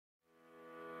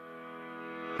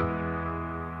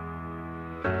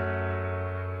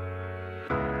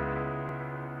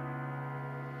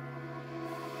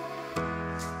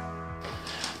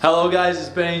Hello guys, it's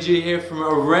Benji here from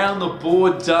Around the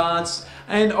Board Darts,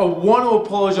 and I want to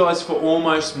apologise for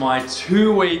almost my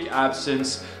 2-week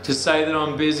absence. To say that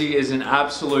I'm busy is an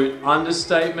absolute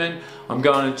understatement. I'm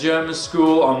going to German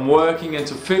school, I'm working, and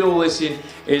to fit all this in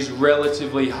is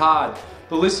relatively hard.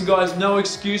 But listen guys, no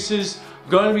excuses.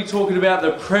 I'm going to be talking about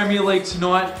the Premier League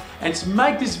tonight, and to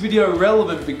make this video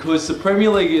relevant because the Premier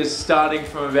League is starting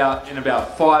from in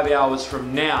about 5 hours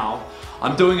from now,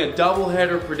 I'm doing a double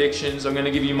header of predictions. I'm going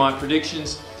to give you my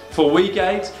predictions for week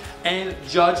 8 and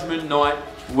Judgment Night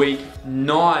week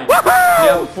 9.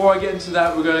 Now before I get into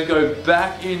that, we're going to go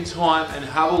back in time and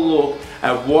have a look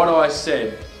at what I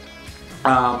said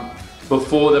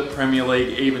before the Premier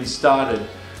League even started.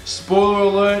 Spoiler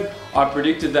alert, I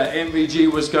predicted that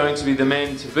MVG was going to be the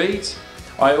man to beat.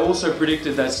 I also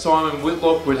predicted that Simon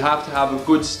Whitlock would have to have a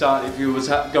good start if he was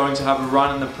going to have a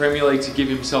run in the Premier League to give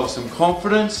himself some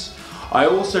confidence. I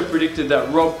also predicted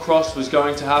that Rob Cross was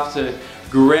going to have to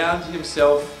ground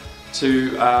himself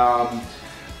to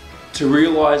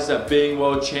realise that being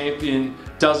world champion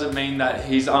doesn't mean that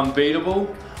he's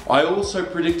unbeatable. I also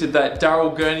predicted that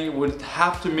Daryl Gurney would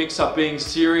have to mix up being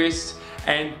serious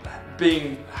and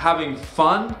having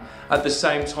fun at the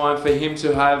same time for him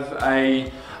to have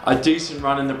a decent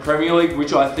run in the Premier League,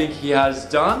 which I think he has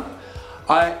done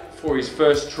for his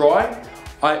first try.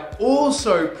 I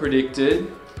also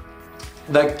predicted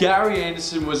that Gary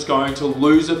Anderson was going to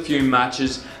lose a few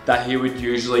matches that he would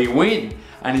usually win,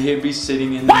 and he'd be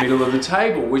sitting in the middle of the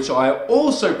table, which I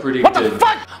also predicted. What the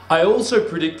fuck? I also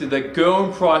predicted that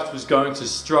Gerwyn Price was going to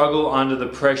struggle under the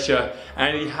pressure,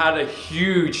 and he had a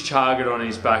huge target on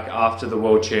his back after the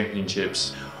World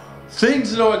Championships.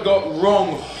 Things that I got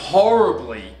wrong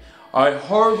horribly. I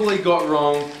horribly got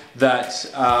wrong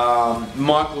that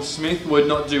Michael Smith would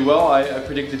not do well. I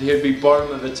predicted he'd be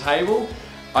bottom of the table.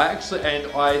 I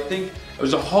think it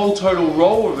was a whole total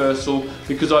role reversal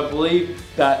because I believe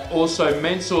that also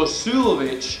Mensur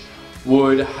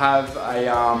would have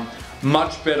a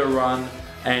much better run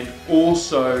and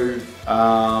also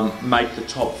make the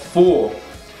top 4.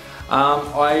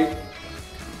 I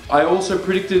also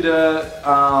predicted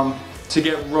to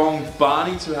get wrong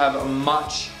Barney to have a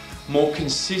much more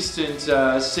consistent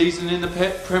season in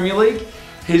the Premier League.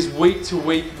 His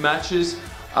week-to-week matches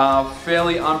are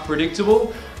fairly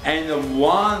unpredictable, and the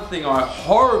one thing I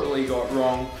horribly got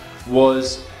wrong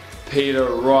was Peter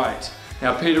Wright.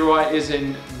 Now Peter Wright is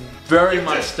in very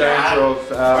much danger of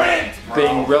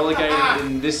being relegated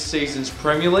in this season's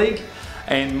Premier League,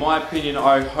 and in my opinion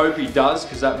I hope he does,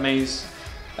 because that means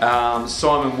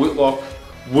Simon Whitlock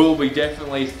will be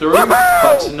definitely through.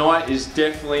 But tonight is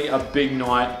definitely a big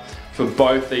night for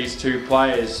both these two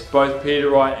players, both Peter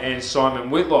Wright and Simon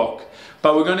Whitlock.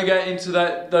 But we're going to get into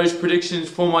those predictions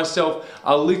for myself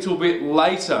a little bit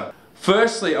later.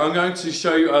 Firstly, I'm going to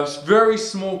show you a very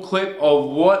small clip of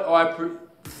what I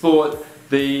thought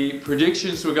the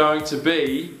predictions were going to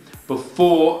be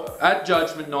at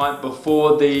Judgment Night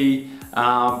before the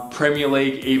Premier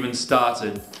League even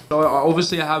started. So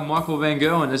obviously I have Michael van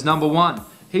Gerwen as number 1.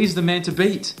 He's the man to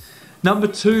beat. Number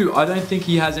 2, I don't think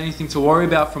he has anything to worry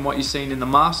about from what you've seen in the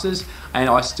Masters,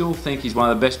 and I still think he's one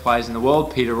of the best players in the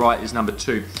world. Peter Wright is number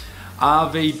 2.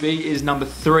 RVB is number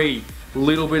 3.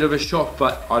 Little bit of a shock,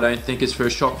 but I don't think it's for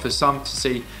a shock for some to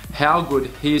see how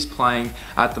good he is playing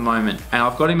at the moment. And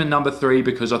I've got him in number 3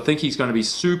 because I think he's going to be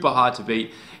super hard to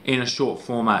beat in a short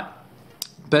format.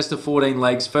 Best of 14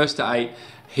 legs, first to 8,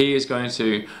 he is going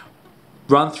to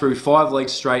run through 5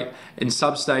 legs straight in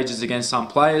sub-stages against some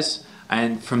players.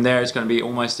 And from there, it's going to be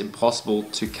almost impossible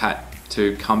to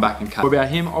come back and cut. What about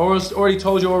him? I already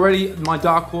told you already, my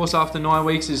dark horse after 9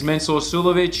 weeks is Mensur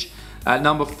at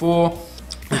number 4.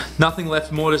 Nothing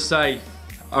left more to say.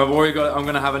 I'm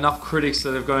going to have enough critics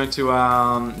that are going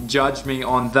to judge me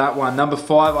on that one. Number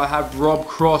 5, I have Rob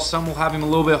Cross. Some will have him a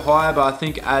little bit higher, but I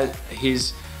think at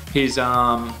his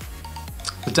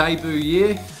debut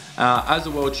year as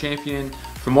a world champion,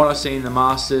 from what I've seen in the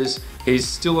Masters, he's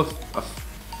still a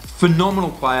phenomenal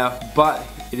player, but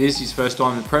it is his first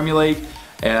time in the Premier League,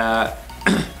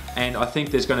 and I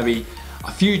think there's going to be a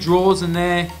few draws in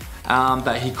there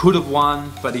that he could have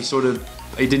won, but he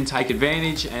didn't take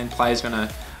advantage, and players going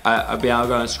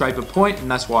to scrape a point, and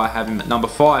that's why I have him at number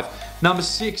 5. Number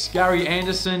 6, Gary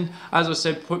Anderson. As I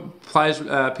said,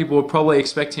 people would probably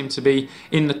expect him to be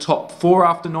in the top 4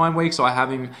 after 9 weeks. So I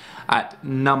have him at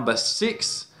number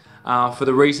 6. For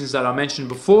the reasons that I mentioned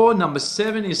before. Number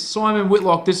 7 is Simon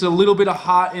Whitlock. There's a little bit of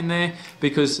heart in there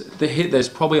because there's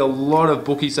probably a lot of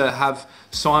bookies that have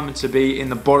Simon to be in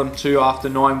the bottom 2 after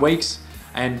 9 weeks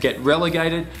and get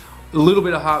relegated. A little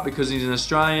bit of heart because he's an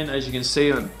Australian. As you can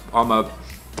see, I'm a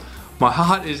My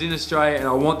heart is in Australia and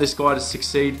I want this guy to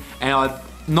succeed, and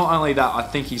not only that, I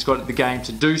think he's got the game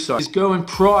to do so. He's going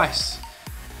Price.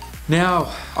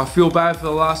 Now, I feel bad for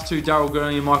the last two, Daryl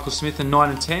Gurney and Michael Smith in 9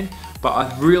 and 10, but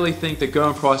I really think that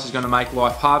Gerwyn Price is going to make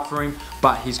life hard for him,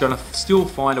 but he's going to still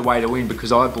find a way to win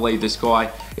because I believe this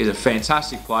guy is a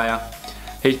fantastic player.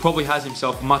 He probably has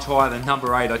himself much higher than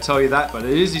number 8, I tell you that, but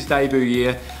it is his debut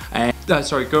year. And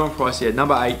sorry, Gerwyn Price here,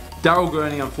 number 8. Daryl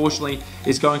Gurney, unfortunately,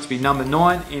 is going to be number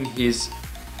 9 in his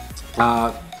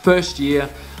first year.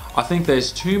 I think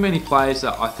there's too many players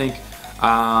that I think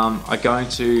are going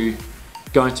to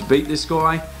beat this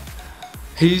guy.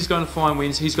 He's going to find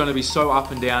wins. He's going to be so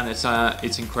up and down.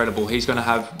 It's incredible. He's going to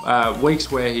have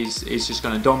weeks where he's just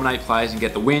going to dominate players and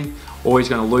get the win, or he's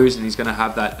going to lose and he's going to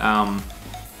have that.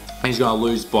 He's going to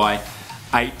lose by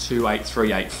 8-2,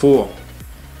 8-3, 8-4.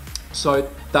 So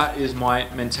that is my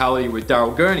mentality with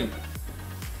Daryl Gurney.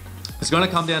 It's going to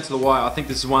come down to the wire. I think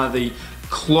this is one of the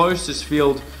closest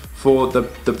field for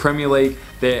the Premier League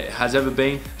there has ever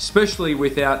been, especially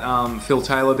without Phil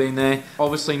Taylor being there.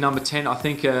 Obviously number 10, I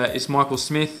think is Michael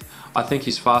Smith. I think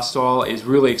his fast style is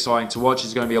really exciting to watch.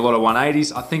 There's going to be a lot of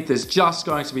 180s. I think there's just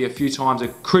going to be a few times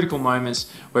at critical moments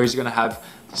where he's going to have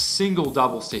single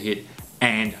doubles to hit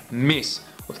and miss.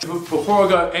 Before I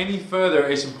go any further,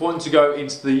 it's important to go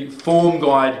into the form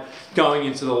guide going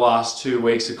into the last 2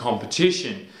 weeks of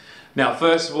competition. Now,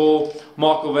 first of all,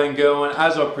 Michael van Gerwen,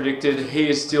 as I predicted, he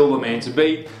is still the man to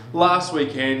beat. Last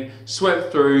weekend,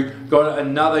 swept through, got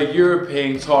another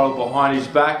European title behind his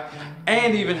back,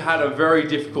 and even had a very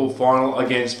difficult final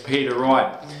against Peter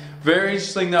Wright. Very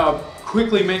interesting though, I'll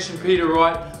quickly mention Peter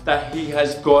Wright, that he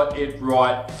has got it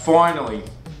right finally.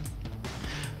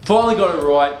 Finally got it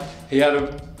right. He had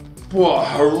a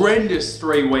horrendous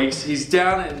 3 weeks. He's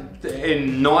down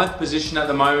in 9th position at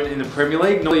the moment in the Premier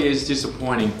League. Really is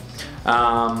disappointing.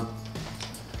 But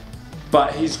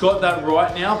he's got that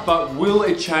right now, but will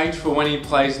it change for when he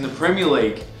plays in the Premier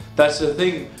League? That's the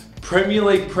thing. Premier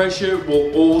League pressure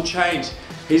will all change.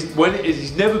 He's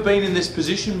never been in this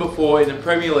position before in the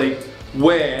Premier League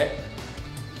where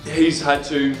he's had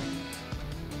to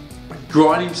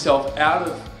grind himself out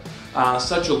of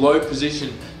such a low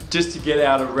position just to get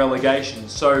out of relegation.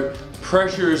 So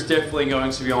pressure is definitely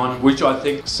going to be on, which I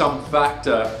think some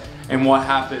factor in what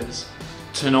happens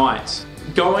tonight.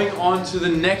 Going on to the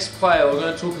next player, we're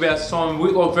going to talk about Simon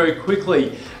Whitlock very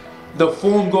quickly. The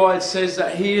form guide says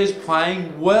that he is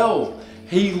playing well.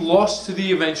 He lost to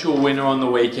the eventual winner on the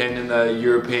weekend in the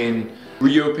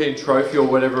European Trophy or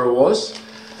whatever it was,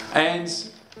 and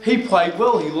he played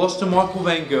well. He lost to Michael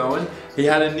van Gerwen. He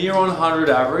had a near on 100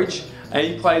 average, and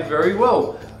he played very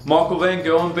well. Michael van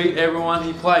Gerwen beat everyone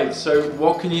he played. So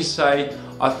what can you say?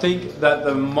 I think that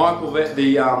the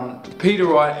Peter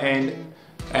Wright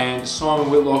and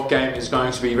Simon Whitlock game is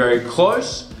going to be very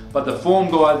close, but the form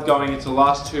guide going into the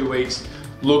last 2 weeks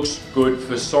looks good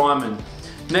for Simon.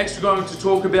 Next we're going to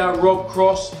talk about Rob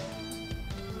Cross.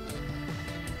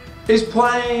 He's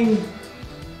playing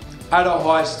at a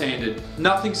high standard.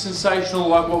 Nothing sensational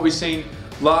like what we've seen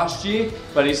last year,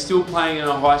 but he's still playing at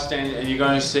a high standard, and you're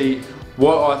going to see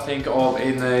what I think of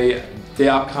in the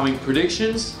upcoming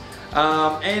predictions.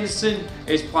 Anderson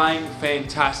is playing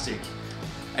fantastic.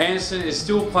 Anderson is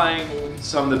still playing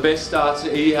some of the best starts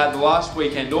he had the last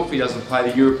weekend off. He doesn't play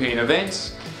the European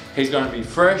events. He's going to be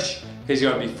fresh. He's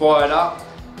going to be fired up.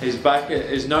 His back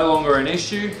is no longer an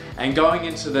issue. And going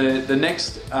into the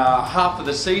next half of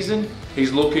the season,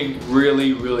 he's looking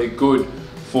really, really good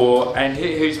and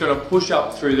he's going to push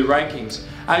up through the rankings.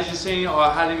 As you've seen,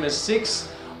 I had him as 6th.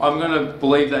 I'm going to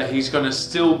believe that he's going to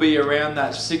still be around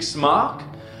that 6th mark.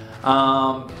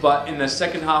 But in the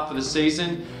second half of the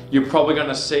season, you're probably going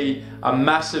to see a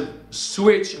massive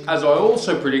switch, as I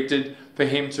also predicted, for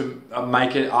him to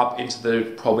make it up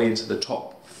probably into the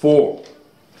top 4.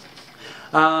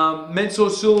 Mensur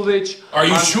Suljovic, are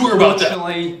you sure about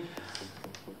that?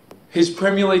 His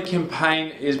Premier League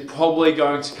campaign is probably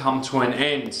going to come to an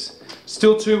end.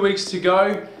 Still 2 weeks to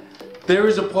go. There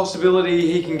is a possibility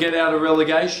he can get out of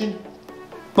relegation,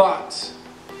 but,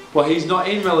 well, he's not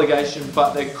in relegation,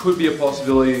 but there could be a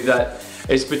possibility that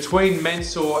it's between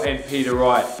Mensur and Peter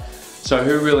Wright. So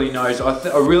who really knows?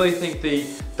 I really think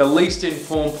the least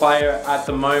informed player at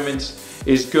the moment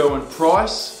is Gerwyn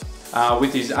Price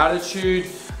with his attitude,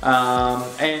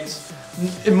 and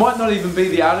it might not even be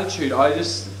the attitude. I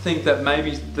just think that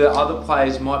maybe the other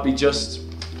players might be just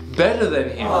better than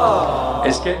him. Aww.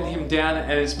 It's getting him down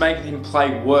and it's making him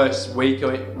play worse week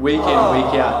in, week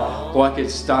out, like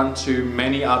it's done to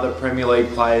many other Premier League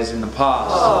players in the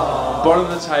past. Bottom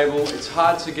of the table, it's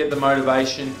hard to get the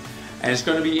motivation, and it's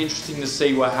going to be interesting to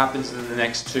see what happens in the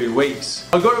next 2 weeks.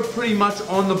 I got it pretty much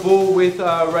on the ball with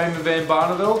Raymond van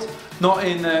Barneveld, not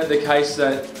in the case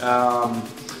that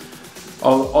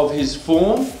of his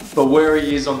form, but where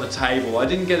he is on the table. I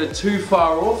didn't get it too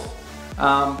far off.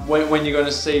 When you're going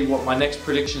to see what my next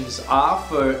predictions are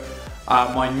for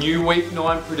my new week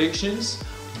 9 predictions,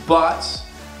 but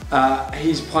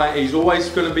he's always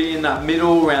going to be in that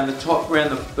middle, around the top,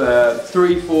 around the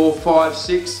 3, 4, 5,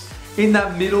 6, in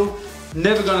that middle.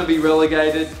 Never going to be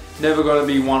relegated, never going to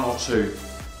be 1 or 2.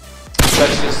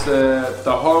 That's just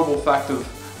the horrible fact of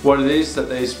what it is, that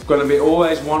there's going to be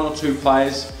always 1 or 2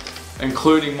 players,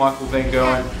 including Michael van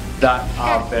Gerwen, that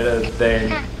are better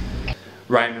than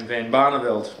Raymond van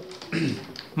Barneveld.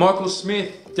 Michael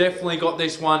Smith definitely got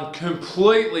this one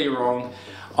completely wrong.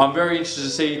 I'm very interested to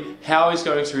see how he's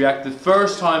going to react. The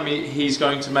first time he's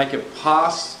going to make it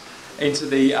past into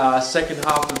the second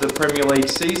half of the Premier League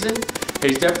season.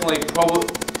 He's definitely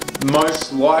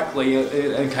most likely,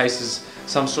 in case there's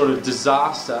some sort of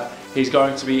disaster, he's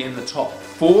going to be in the top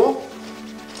 4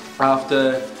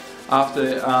 after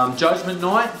Judgment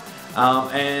Night,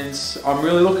 and I'm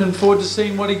really looking forward to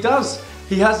seeing what he does.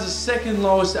 He has the second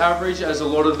lowest average, as a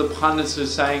lot of the pundits are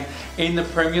saying, in the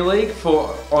Premier League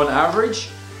on average.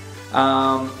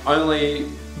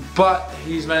 But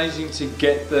he's managing to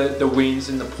get the wins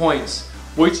and the points,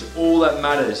 which all that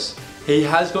matters. He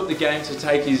has got the game to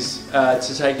take his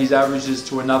averages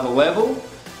to another level.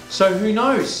 So who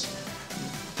knows?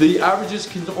 The averages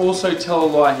can also tell a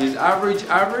lie. His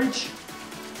average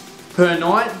per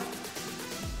night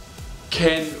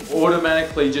can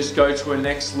automatically just go to a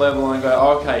next level and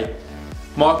go, okay,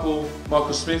 Michael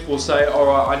Smith will say,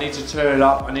 alright, I need to turn it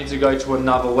up, I need to go to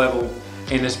another level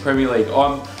in this Premier League.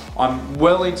 I'm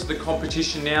well into the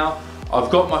competition now, I've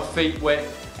got my feet wet,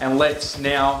 and let's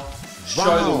now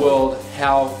show the world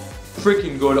how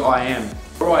freaking good I am.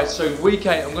 Alright, so week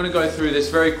 8, I'm going to go through this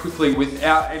very quickly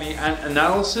without any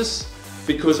analysis,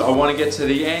 because I want to get to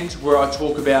the end where I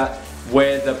talk about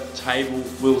where the table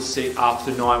will sit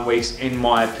after 9 weeks, in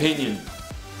my opinion.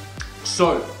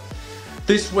 So,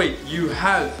 this week you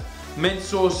have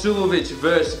Mensur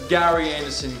versus Gary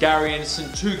Anderson. Gary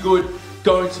Anderson, too good,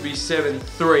 going to be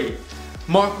 7-3.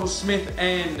 Michael Smith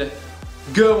and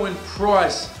Gerwin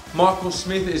Price. Michael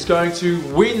Smith is going to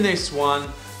win this one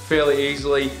fairly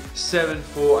easily,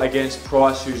 7-4 against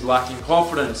Price, who's lacking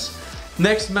confidence.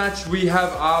 Next match we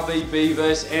have RVB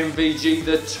versus MVG,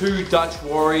 the 2 Dutch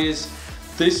Warriors.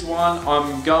 This one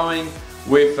I'm going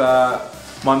with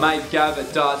my mate Gav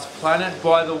at Darts Planet.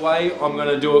 By the way, I'm going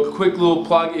to do a quick little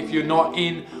plug. If you're not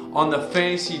in on the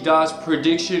Fantasy Darts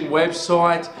Prediction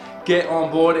website, get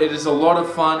on board. It is a lot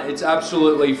of fun. It's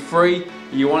absolutely free.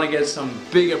 You want to get some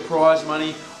bigger prize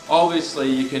money, obviously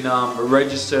you can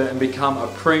register and become a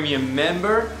premium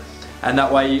member, and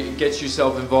that way you get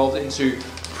yourself involved into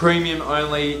premium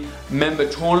only member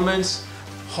tournaments,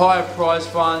 higher prize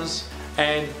funds,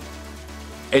 and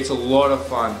it's a lot of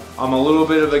fun. I'm a little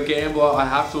bit of a gambler, I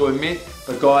have to admit,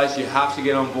 but guys, you have to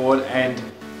get on board and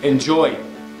enjoy.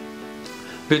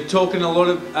 Been talking a lot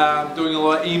of, doing a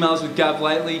lot of emails with Gav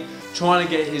lately, trying to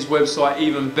get his website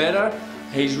even better.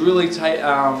 He's really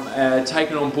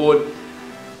taken on board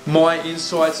my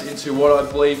insights into what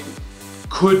I believe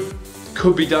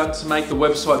could be done to make the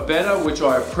website better, which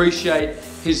I appreciate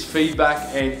his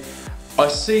feedback, and I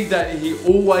see that he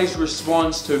always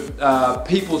responds to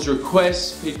people's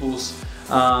requests, people's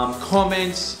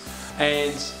comments,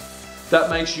 and that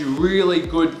makes you really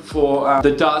good for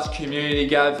the darts community,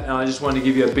 Gav, and I just want to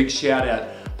give you a big shout out.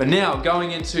 But now,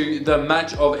 going into the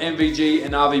match of MVG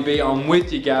and RVB, I'm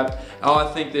with you, Gav. I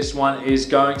think this one is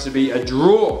going to be a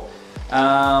draw.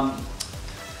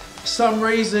 Some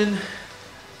reason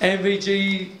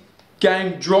MVG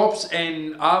game drops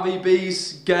and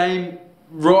RVB's game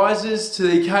rises to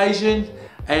the occasion,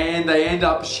 and they end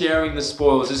up sharing the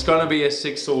spoils. It's going to be a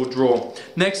 6-all draw.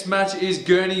 Next match is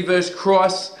Gurney versus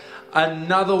Cross.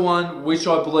 Another one which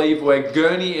I believe where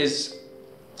Gurney is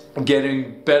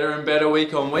getting better and better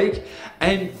week on week,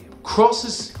 and Cross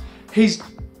is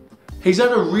he's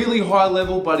at a really high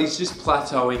level, but he's just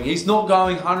plateauing. He's not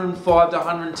going 105 to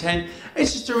 110.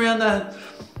 It's just around the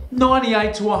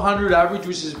 98 to 100 average,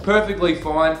 which is perfectly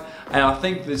fine. And I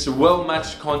think it's a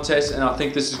well-matched contest, and I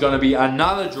think this is going to be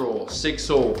another draw,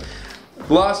 6-all.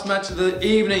 Last match of the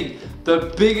evening,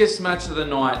 the biggest match of the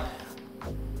night.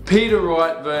 Peter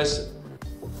Wright versus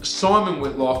Simon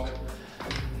Whitlock.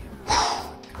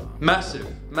 Massive,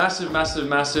 massive, massive,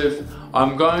 massive.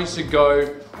 I'm going to go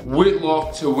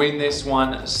Whitlock to win this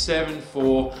one,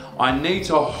 7-4. I need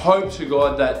to hope to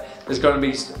God that there's going to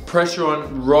be pressure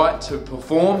on Wright to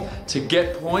perform, to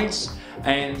get points,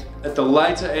 and at the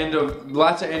latter end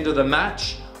of the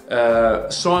match,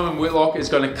 Simon Whitlock is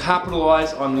going to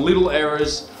capitalise on little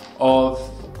errors of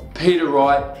Peter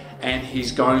Wright, and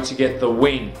he's going to get the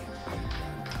win.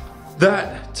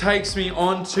 That takes me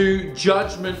on to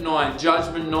Judgment Night.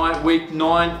 Judgment Night Week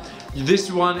 9.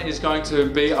 This one is going to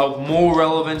be of more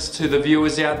relevance to the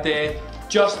viewers out there,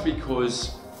 just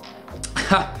because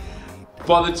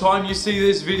by the time you see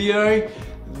this video,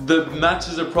 the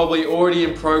matches are probably already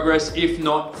in progress, if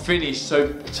not finished.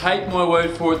 So take my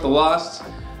word for it, the last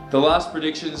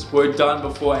predictions were done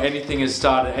before anything has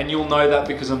started, and you'll know that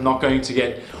because I'm not going to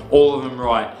get all of them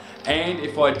right. And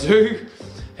if I do,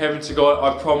 heaven to God,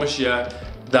 I promise you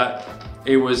that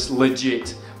it was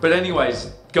legit. But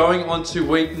anyways, going on to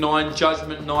week 9,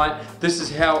 Judgment Night, this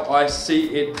is how I see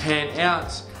it pan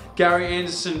out. Gary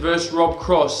Anderson versus Rob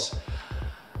Cross.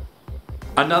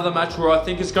 Another match where I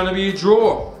think it's going to be a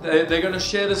draw. They're going to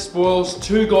share the spoils.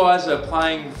 Two guys are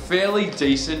playing fairly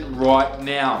decent right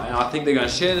now, and I think they're going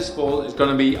to share the spoils. It's going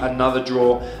to be another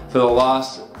draw for the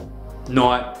last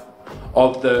night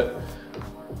of the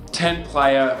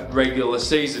 10-player regular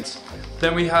seasons.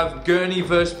 Then we have Gurney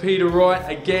versus Peter Wright.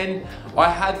 Again, I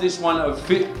had this one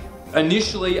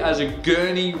initially as a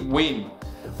Gurney win,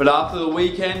 but after the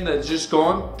weekend that's just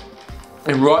gone,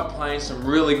 and Wright playing some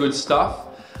really good stuff,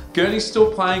 Gurney's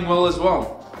still playing well as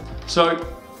well. So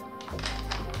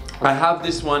I have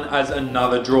this one as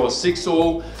another draw.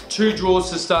 6-all, 2 draws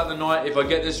to start the night. If I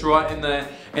get this right in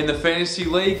the fantasy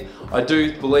league, I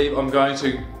do believe I'm going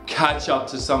to catch up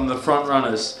to some of the front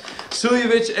runners.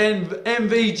 Suljovic and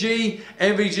MVG.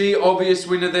 MVG, obvious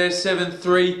winner there,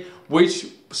 7-3, which,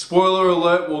 spoiler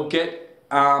alert, will get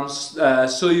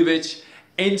Suljovic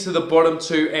into the bottom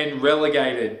 2 and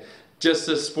relegated. Just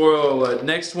a spoiler alert.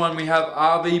 Next one, we have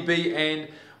RVB and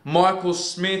Michael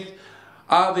Smith.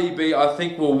 RVB, I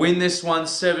think, will win this one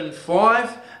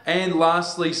 7-5. And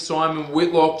lastly, Simon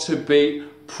Whitlock to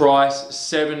beat Price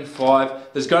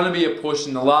 7-5. There's going to be a push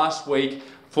in the last week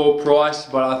for Price,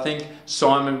 but I think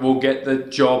Simon will get the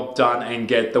job done and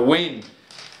get the win.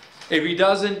 If he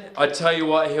doesn't, I tell you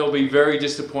what, he'll be very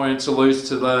disappointed to lose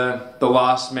to the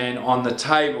last man on the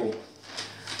table,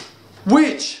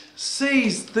 which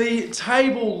sees the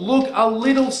table look a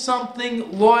little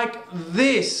something like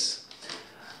this.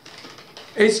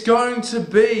 It's going to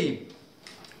be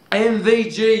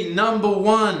MVG number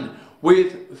 1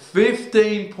 with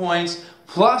 15 points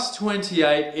plus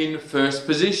 28 in first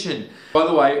position. By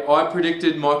the way, I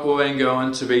predicted Michael Van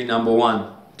Gerwen to be number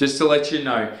 1, just to let you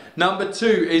know. Number 2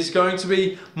 is going to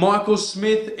be Michael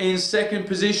Smith in second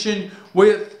position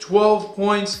with 12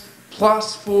 points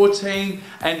plus 14,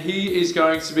 and he is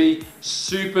going to be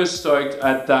super stoked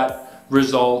at that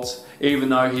result, even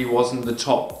though he wasn't the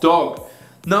top dog.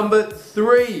 Number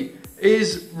 3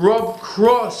 is Rob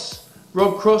Cross.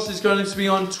 Rob Cross is going to be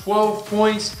on 12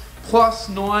 points plus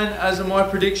 9 as are my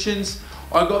predictions.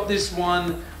 I got this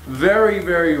one very,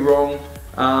 very wrong.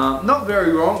 Not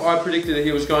very wrong. I predicted that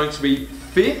he was going to be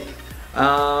 5th.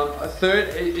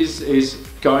 Third is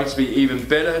going to be even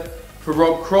better for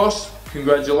Rob Cross.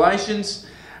 Congratulations.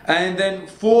 And then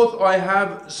 4th, I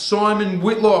have Simon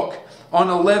Whitlock on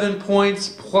 11 points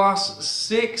plus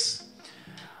 6.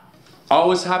 I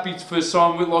was happy for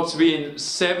Simon Whitlock to be in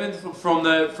 7th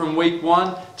from week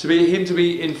 1, to be him to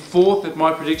be in 4th if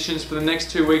my predictions for the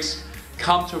next 2 weeks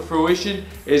come to fruition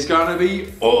is going to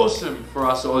be awesome for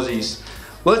us Aussies.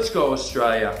 Let's go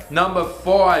Australia. Number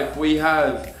 5, we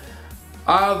have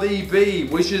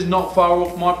RVB, which is not far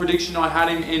off my prediction. I had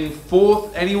him in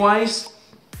 4th anyways.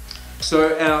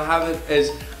 So, and I have it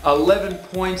as 11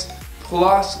 points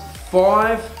plus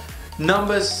 5.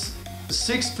 Number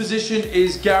 6th position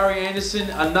is Gary Anderson,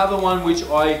 another one which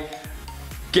I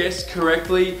guessed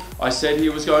correctly. I said he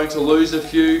was going to lose a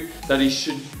few that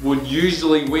he would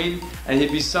usually win, and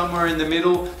he'd be somewhere in the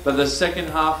middle, but the second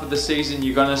half of the season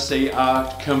you're going to see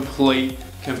a complete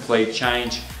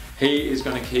change. He is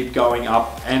going to keep going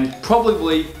up and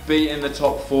probably be in the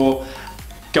top 4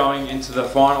 going into the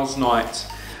finals night.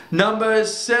 Number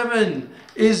 7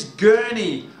 is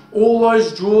Gurney. All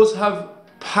those draws have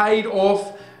paid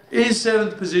off. In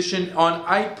 7th position on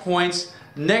 8 points,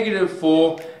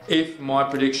 -4 if my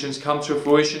predictions come to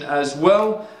fruition as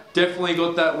well. Definitely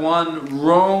got that one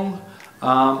wrong.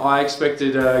 I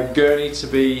expected Gurney to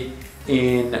be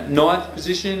in 9th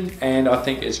position, and I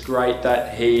think it's great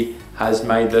that he has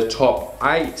made the top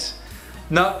 8.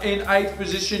 Now in 8th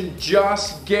position,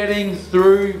 just getting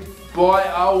through by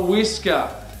a whisker,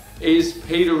 is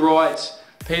Peter Wright.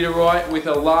 Peter Wright with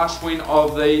a last win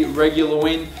of the regular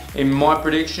win in my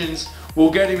predictions will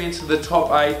get him into the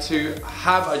top 8 to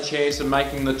have a chance of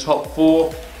making the top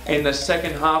 4 in the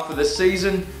second half of the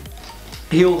season,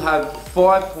 he'll have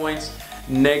 5 points,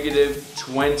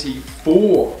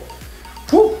 -24.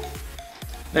 Whew.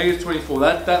 -24.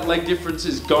 That leg difference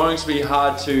is going to be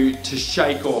hard to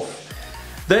shake off.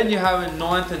 Then you have in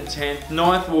 9th and 10th.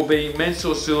 9th will be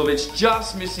Mensur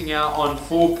just missing out on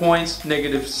 4 points,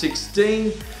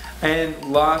 -16. And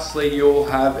lastly, you'll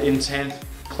have in 10th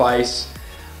place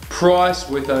Price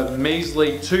with a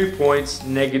measly 2 points,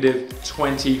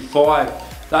 -25.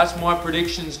 That's my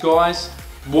predictions, guys.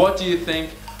 What do you think?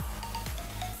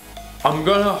 I'm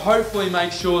gonna hopefully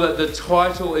make sure that the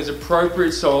title is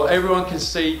appropriate so everyone can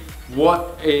see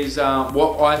what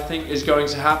I think is going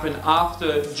to happen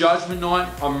after Judgment Night.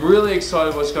 I'm really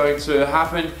excited what's going to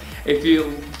happen. If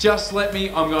you just let me,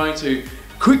 I'm going to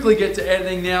quickly get to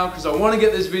editing now because I want to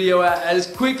get this video out as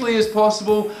quickly as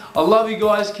possible. I love you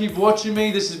guys. Keep watching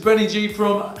me. This is Benny G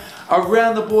from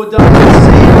Around the Board. See you next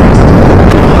time.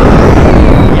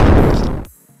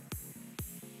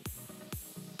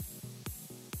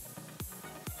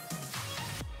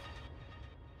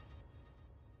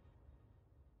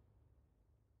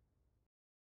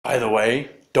 By the way,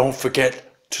 don't forget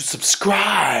to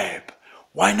subscribe.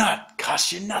 Why not?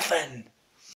 Cost you nothing.